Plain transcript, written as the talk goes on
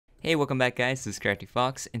Hey, welcome back guys, this is Crafty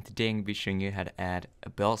Fox, and today I'm going to be showing you how to add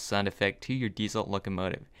a bell sound effect to your diesel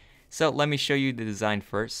locomotive. So let me show you the design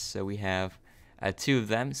first. So we have two of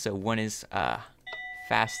them. So one is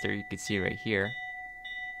faster, you can see right here.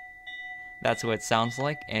 That's what it sounds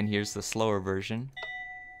like, and here's the slower version.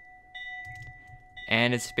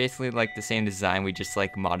 And it's basically like the same design, we just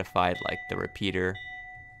like modified like the repeater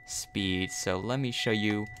speed. So let me show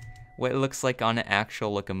you what it looks like on an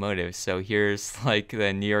actual locomotive. So here's like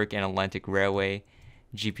the New York and Atlantic Railway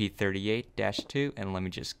GP38-2, and let me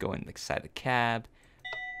just go inside the cab.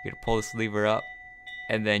 You're gonna pull this lever up,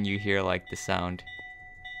 and then you hear like the sound.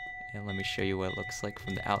 And let me show you what it looks like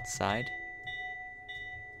from the outside.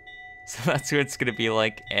 So that's what it's gonna be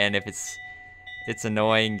like, and if it's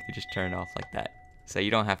annoying, you can just turn it off like that. So you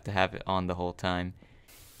don't have to have it on the whole time.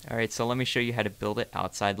 Alright, so let me show you how to build it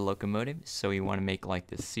outside the locomotive. So you want to make like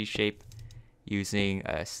this C shape using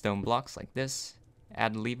stone blocks like this.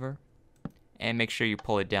 Add a lever, and make sure you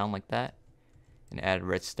pull it down like that, and add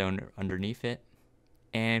redstone underneath it.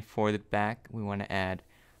 And for the back, we want to add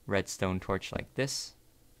redstone torch like this,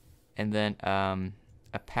 and then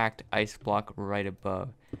a packed ice block right above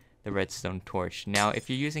the redstone torch. Now, if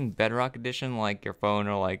you're using Bedrock Edition, like your phone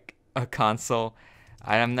or like a console,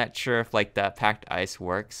 I'm not sure if like the packed ice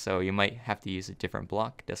works, so you might have to use a different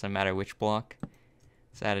block. Doesn't matter which block.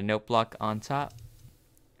 Let's add a note block on top,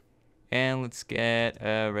 and let's get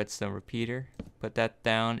a redstone repeater. Put that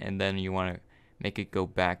down, and then you want to make it go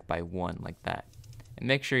back by 1 like that. And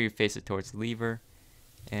make sure you face it towards the lever,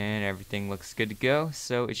 and everything looks good to go.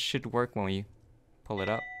 So it should work when we pull it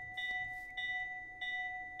up.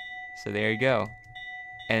 So there you go.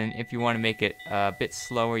 And if you want to make it a bit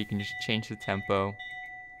slower, you can just change the tempo.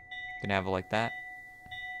 You can have it like that.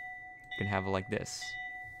 You can have it like this.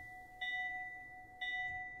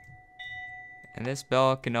 And this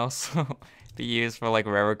bell can also be used for like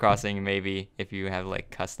railroad crossing, maybe, if you have like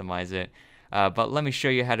customize it. But let me show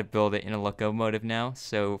you how to build it in a locomotive now.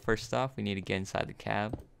 So first off, we need to get inside the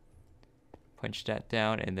cab. Punch that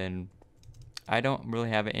down, and then I don't really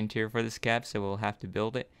have an interior for this cab, so we'll have to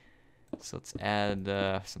build it. So let's add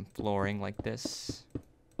some flooring like this.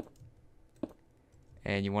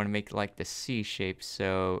 And you want to make like the C shape,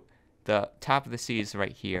 so the top of the C is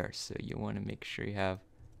right here. So you want to make sure you have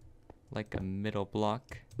like a middle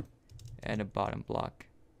block and a bottom block.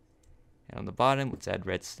 And on the bottom, let's add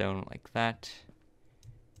redstone like that.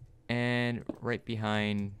 And right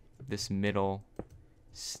behind this middle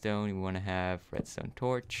stone, we want to have redstone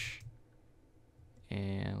torch.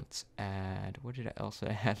 And let's add, what did I also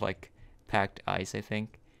add? Like packed ice, I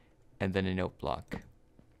think, and then a note block.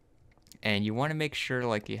 And you want to make sure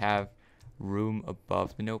like you have room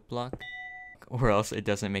above the note block, or else it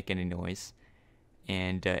doesn't make any noise.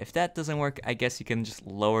 And if that doesn't work, I guess you can just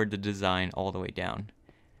lower the design all the way down.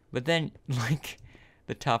 But then like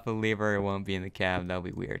the top of the lever won't be in the cab, that'll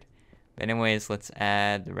be weird. But anyways, let's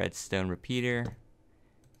add the redstone repeater,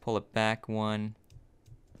 pull it back 1.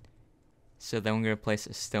 So then we're going to place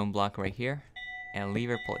a stone block right here, and a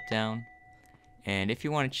lever, pull it down. And if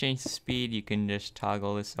you want to change the speed, you can just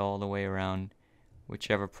toggle this all the way around,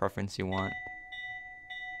 whichever preference you want.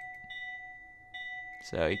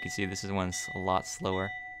 So you can see this is one's a lot slower.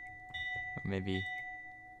 Or maybe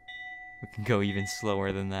we can go even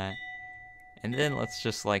slower than that. And then let's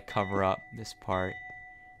just like cover up this part.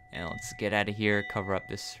 And let's get out of here, cover up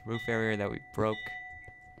this roof area that we broke.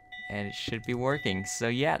 And it should be working. So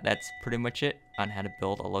yeah, that's pretty much it on how to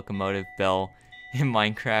build a locomotive bell in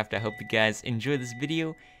Minecraft. I hope you guys enjoyed this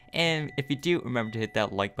video, and if you do, remember to hit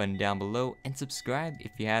that like button down below and subscribe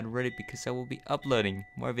if you hadn't already, because I will be uploading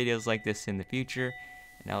more videos like this in the future,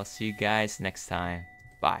 and I'll see you guys next time.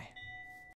 Bye.